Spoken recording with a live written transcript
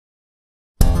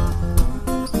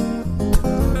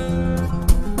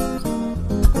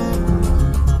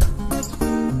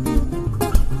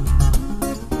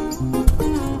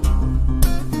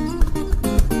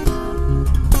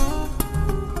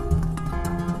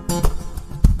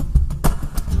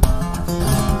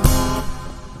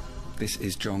this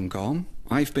is John Gorm.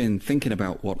 I've been thinking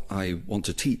about what I want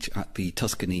to teach at the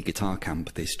Tuscany Guitar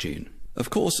Camp this June.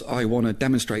 Of course, I want to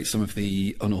demonstrate some of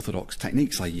the unorthodox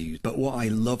techniques I use, but what I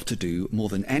love to do more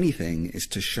than anything is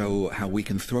to show how we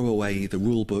can throw away the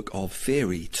rulebook of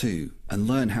theory too, and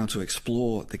learn how to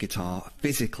explore the guitar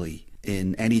physically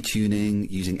in any tuning,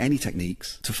 using any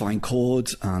techniques, to find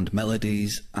chords and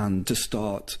melodies, and to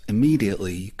start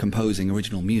immediately composing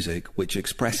original music which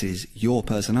expresses your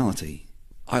personality.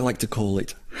 I like to call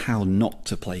it How Not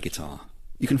to Play Guitar.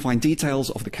 You can find details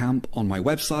of the camp on my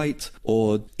website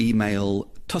or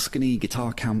email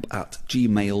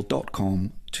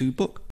tuscanyguitarcamp@gmail.com to book.